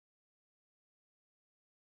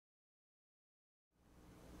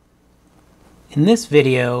In this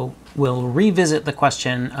video, we'll revisit the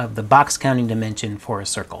question of the box counting dimension for a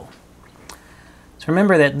circle. So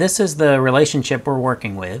remember that this is the relationship we're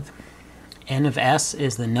working with. N of S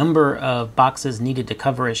is the number of boxes needed to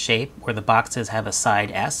cover a shape where the boxes have a side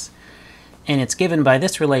S. And it's given by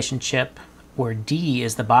this relationship where D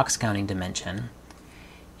is the box counting dimension.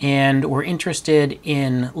 And we're interested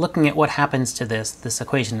in looking at what happens to this. This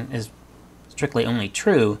equation is strictly only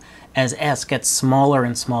true as S gets smaller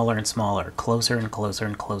and smaller and smaller, closer and closer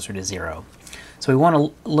and closer to 0. So we want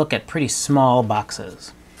to look at pretty small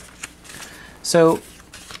boxes. So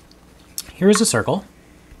here's a circle.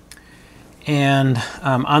 And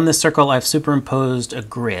on this circle, I've superimposed a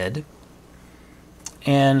grid.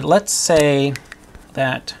 And let's say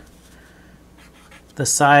that the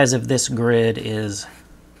size of this grid is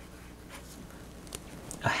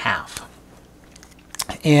a half.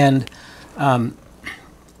 And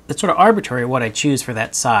it's sort of arbitrary what I choose for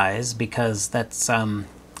that size because that's a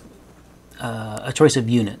choice of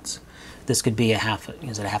units. This could be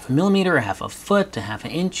is it a half a millimeter, a half a foot, a half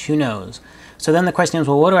an inch, who knows? So then the question is,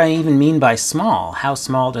 well, what do I even mean by small? How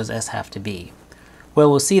small does S have to be? Well,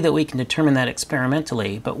 we'll see that we can determine that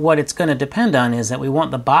experimentally, but what it's going to depend on is that we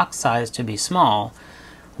want the box size to be small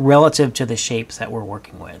relative to the shapes that we're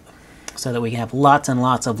working with, so that we can have lots and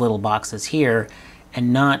lots of little boxes here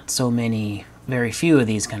and not so many, very few of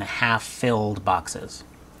these kind of half-filled boxes.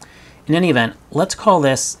 In any event, let's call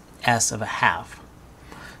this S of a half.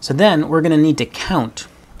 So then we're going to need to count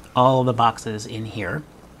all of the boxes in here.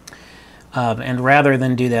 And rather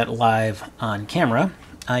than do that live on camera,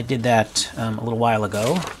 I did that a little while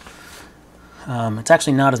ago. It's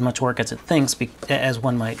actually not as much work as as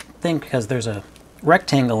one might think, because there's a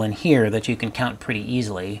rectangle in here that you can count pretty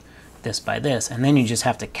easily, this by this, and then you just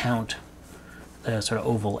have to count the sort of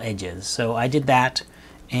oval edges. So I did that,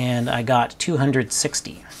 and I got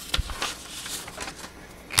 260.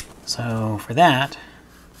 So for that,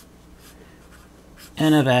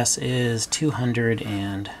 N of S is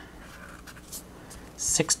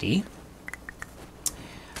 260.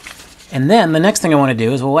 And then the next thing I want to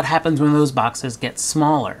do is, well, what happens when those boxes get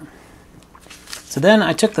smaller? So then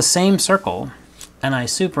I took the same circle and I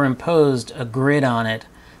superimposed a grid on it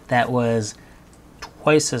that was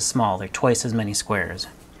twice as small. They're twice as many squares.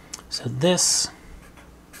 So this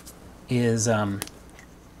is, the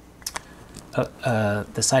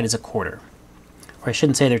side is a quarter. Or I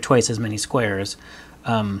shouldn't say they're twice as many squares.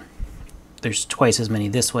 There's twice as many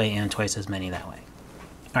this way and twice as many that way.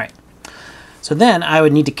 All right. So then I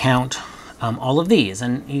would need to count all of these.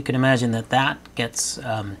 And you can imagine that that gets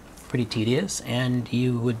pretty tedious. And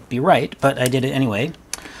you would be right, but I did it anyway.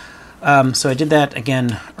 So I did that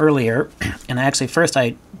again earlier, and first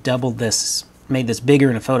I doubled this, made this bigger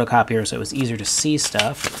in a photocopier so it was easier to see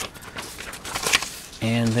stuff.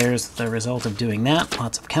 And there's the result of doing that,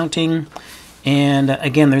 lots of counting. And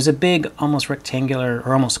again, there's a big, almost rectangular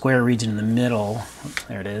or almost square region in the middle.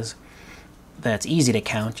 There it is. That's easy to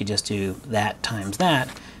count. You just do that times that,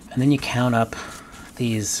 and then you count up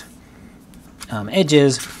these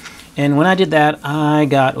edges. And when I did that, I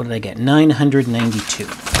got, what did I get? 992.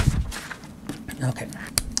 Okay,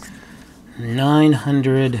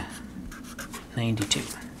 992.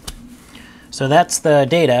 So that's the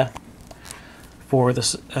data for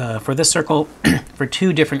this circle for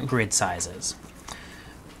two different grid sizes.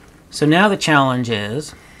 So now the challenge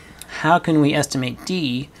is, how can we estimate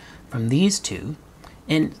D from these two?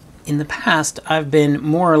 And in the past, I've been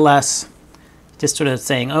more or less just sort of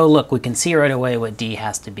saying, oh, look, we can see right away what D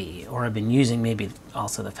has to be. Or I've been using maybe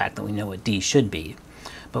also the fact that we know what D should be.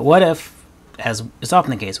 But what if, as is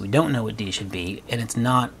often the case, we don't know what D should be, and it's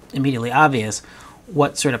not immediately obvious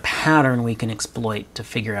what sort of pattern we can exploit to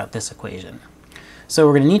figure out this equation? So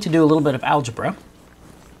we're going to need to do a little bit of algebra.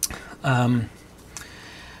 And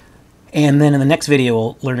then in the next video,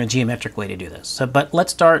 we'll learn a geometric way to do this. But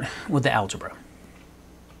let's start with the algebra.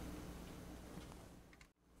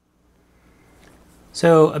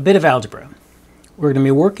 So a bit of algebra. We're going to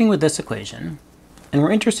be working with this equation, and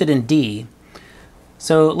we're interested in D.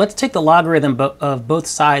 So let's take the logarithm of both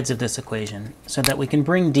sides of this equation so that we can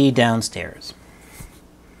bring D downstairs.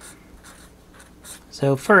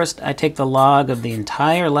 So first, I take the log of the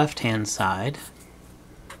entire left-hand side,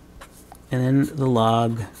 and then the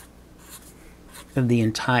log of the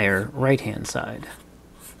entire right-hand side.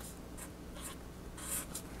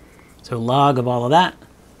 So log of all of that,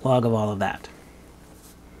 log of all of that.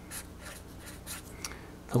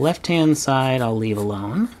 The left-hand side I'll leave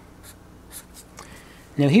alone.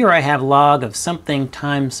 Now here I have log of something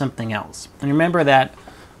times something else. And remember that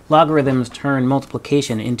logarithms turn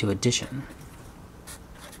multiplication into addition.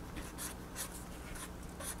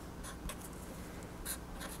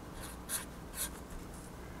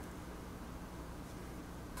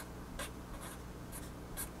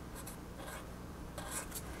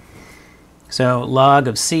 So log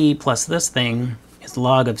of c plus this thing is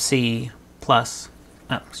log of c plus,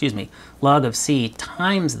 log of c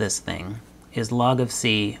times this thing is log of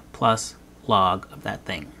c plus log of that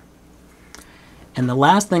thing. And the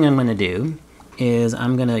last thing I'm going to do is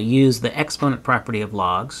I'm going to use the exponent property of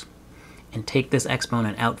logs and take this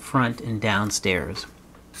exponent out front and downstairs.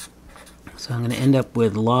 So I'm going to end up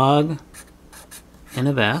with log n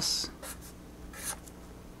of s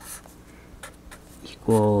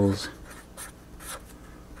equals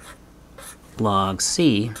log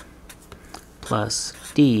c plus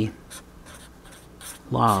d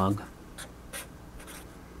log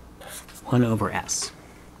 1 over s.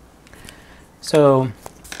 So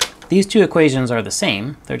these two equations are the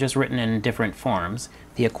same. They're just written in different forms.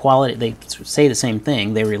 The equality, they say the same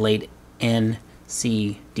thing. They relate n,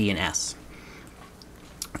 c, d, and s.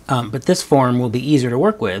 But this form will be easier to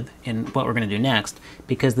work with in what we're going to do next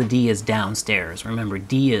because the d is downstairs. Remember,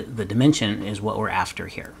 d, the dimension, is what we're after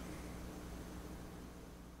here.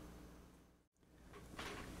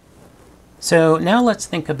 So now let's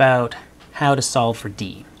think about how to solve for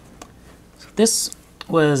d. So this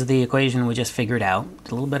was the equation we just figured out. A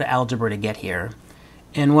little bit of algebra to get here.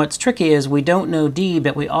 And what's tricky is we don't know d,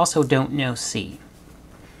 but we also don't know c.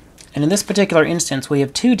 And in this particular instance, we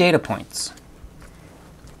have two data points,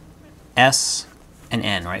 s and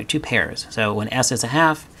n, right? Two pairs. So when s is a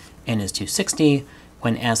half, n is 260.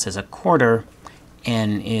 When s is a quarter,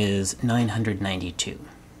 n is 992.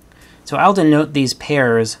 So I'll denote these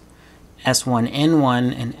pairs s1,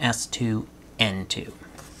 n1, and s2, n2.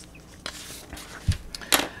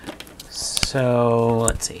 So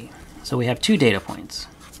let's see. So we have two data points.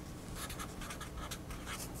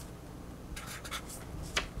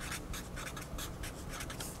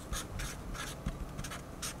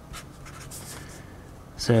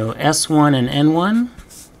 So S1 and N1,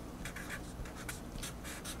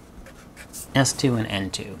 S2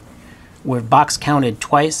 and N2. We've box counted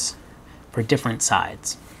twice for different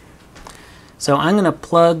sides. So I'm going to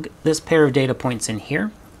plug this pair of data points in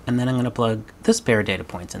here, and then I'm going to plug this pair of data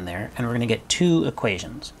points in there, and we're going to get two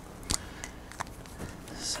equations.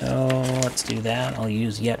 So let's do that. I'll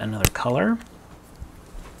use yet another color.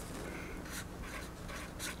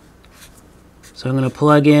 So I'm going to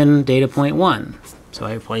plug in data point 1. So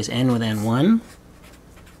I replace n with n1.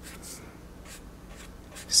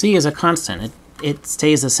 C is a constant. It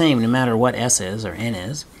stays the same no matter what s is or n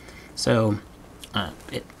is. So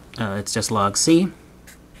it's just log c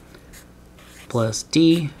plus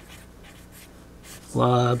d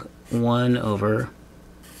log 1 over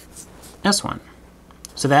s1.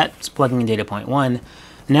 So that's plugging in data point 1.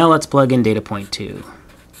 Now let's plug in data point 2.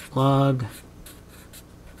 Log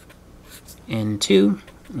n2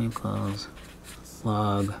 equals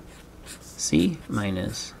log c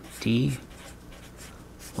minus d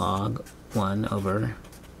log 1 over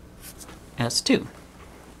s2.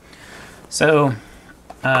 So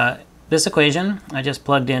this equation, I just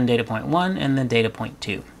plugged in data point 1 and then data point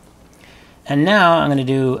 2. And now I'm going to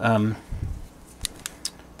do the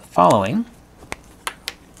following.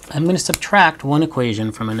 I'm going to subtract one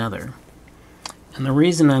equation from another. And the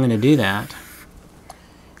reason I'm going to do that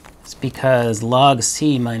is because log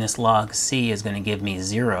c minus log c is going to give me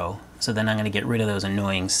 0. So then I'm going to get rid of those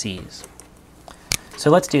annoying c's. So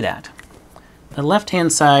let's do that. The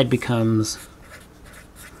left-hand side becomes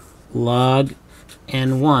log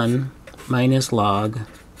n1 minus log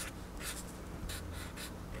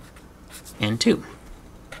n2.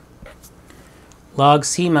 Log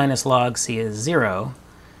c minus log c is 0.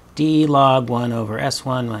 D log 1 over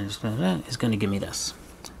s1 minus is going to give me this.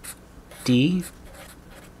 D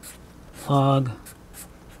log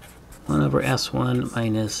 1 over s1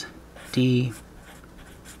 minus d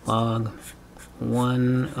log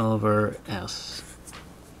 1 over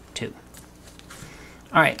s2.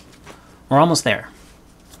 All right, we're almost there.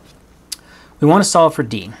 We want to solve for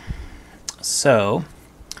d. So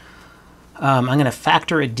I'm going to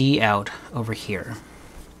factor a d out over here.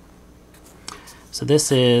 So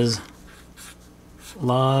this is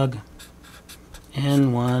log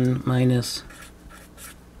n1 minus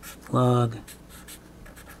log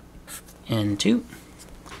n2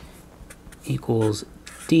 equals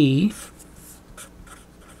d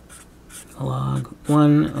log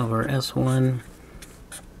 1 over s1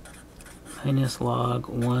 minus log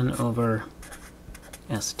 1 over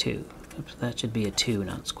s2. Oops, that should be a 2,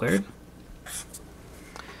 not squared.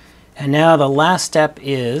 And now the last step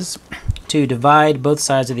is to divide both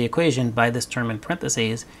sides of the equation by this term in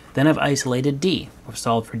parentheses. Then I've isolated d, or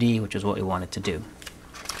solved for d, which is what we wanted to do.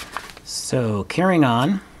 So carrying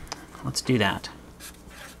on, let's do that.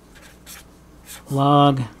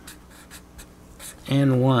 Log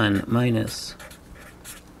n1 minus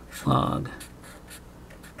log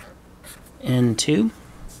n2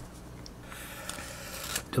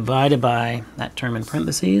 divided by that term in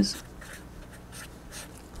parentheses,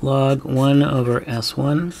 log 1 over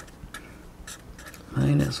s1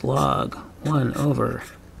 minus log 1 over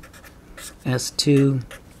s2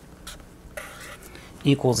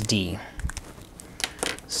 equals d.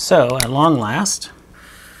 So at long last,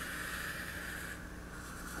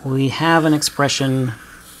 we have an expression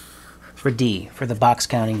for d, for the box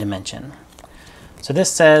counting dimension. So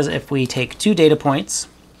this says if we take two data points,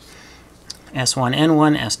 S1,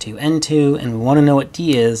 N1, S2, N2, and we want to know what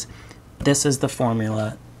d is, this is the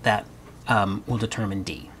formula that will determine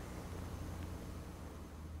d.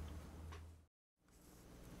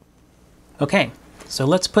 Okay, so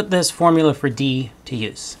let's put this formula for d to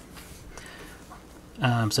use.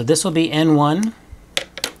 So this will be N1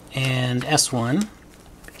 and S1. I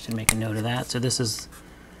should make a note of that. So this is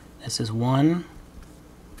 1,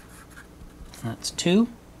 that's 2.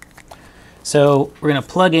 So we're going to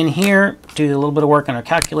plug in here, do a little bit of work on our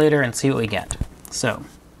calculator, and see what we get. So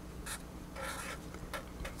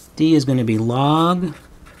d is going to be log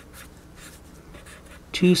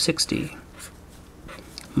 260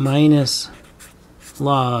 minus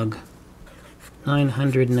log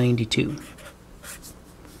 992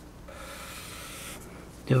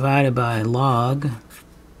 divided by log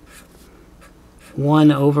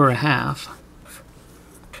 1 over a half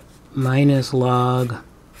minus log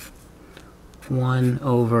 1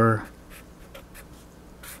 over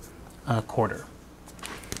a quarter.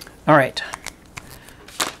 All right.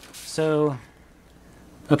 So,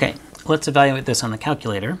 okay, let's evaluate this on the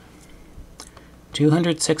calculator.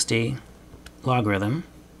 260 logarithm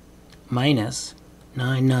minus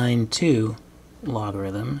 992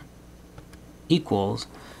 logarithm equals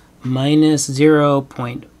minus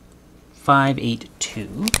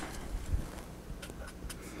 0.582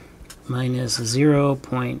 minus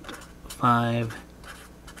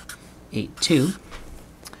 0.582.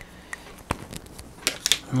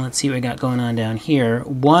 And let's see what we got going on down here.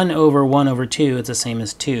 1 over 1 over 2 is the same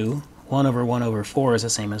as 2. 1 over 1 over 4 is the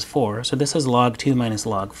same as 4. So this is log 2 minus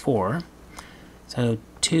log 4. So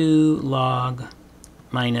 2 log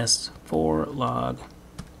minus 4 log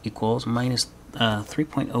equals minus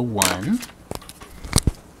 3.01.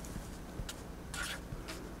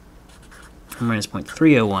 Minus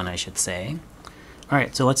 0.301, I should say. All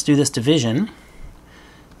right, so let's do this division.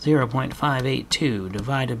 0.582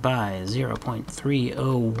 divided by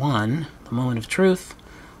 0.301, the moment of truth,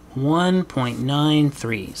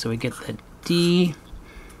 1.93. So we get that d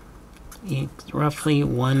is roughly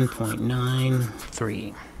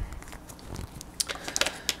 1.93.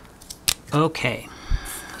 Okay,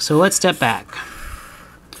 so let's step back.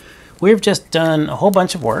 We've just done a whole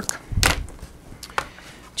bunch of work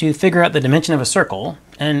to figure out the dimension of a circle,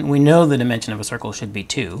 and we know the dimension of a circle should be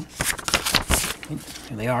 2.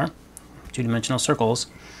 Here they are, two-dimensional circles,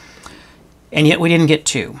 and yet we didn't get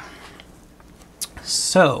 2.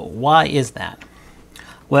 So why is that?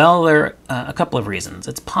 Well, there are a couple of reasons.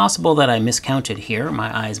 It's possible that I miscounted here.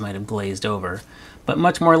 My eyes might have glazed over. But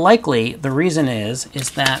much more likely, the reason is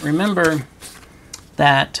that, remember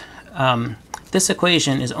that this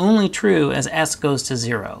equation is only true as s goes to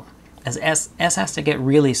 0. As s has to get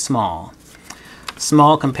really small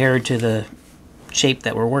compared to the shape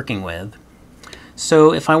that we're working with.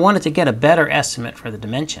 So if I wanted to get a better estimate for the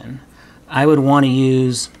dimension, I would want to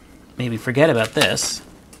use, maybe forget about this,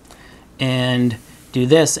 and do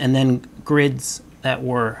this, and then grids that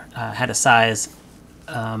were had a size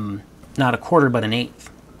not a quarter but an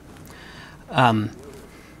eighth.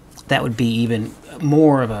 That would be even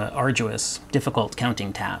more of a arduous, difficult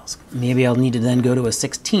counting task. Maybe I'll need to then go to a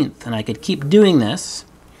 16th, and I could keep doing this,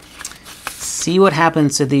 see what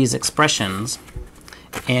happens to these expressions,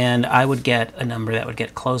 and I would get a number that would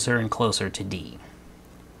get closer and closer to d.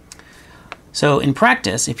 So in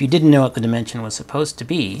practice, if you didn't know what the dimension was supposed to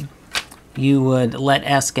be, you would let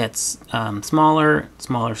s get smaller,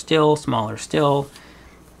 smaller still,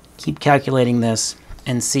 keep calculating this,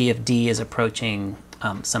 and see if d is approaching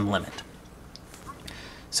some limit.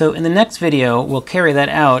 So in the next video, we'll carry that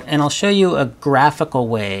out, and I'll show you a graphical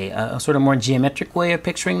way, a sort of more geometric way of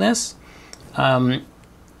picturing this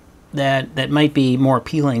that might be more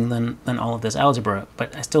appealing than all of this algebra.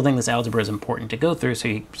 But I still think this algebra is important to go through, so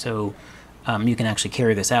you can actually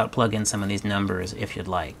carry this out, plug in some of these numbers if you'd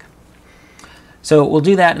like. So we'll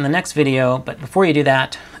do that in the next video, but before you do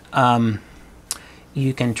that,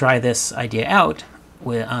 you can try this idea out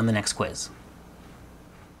on the next quiz.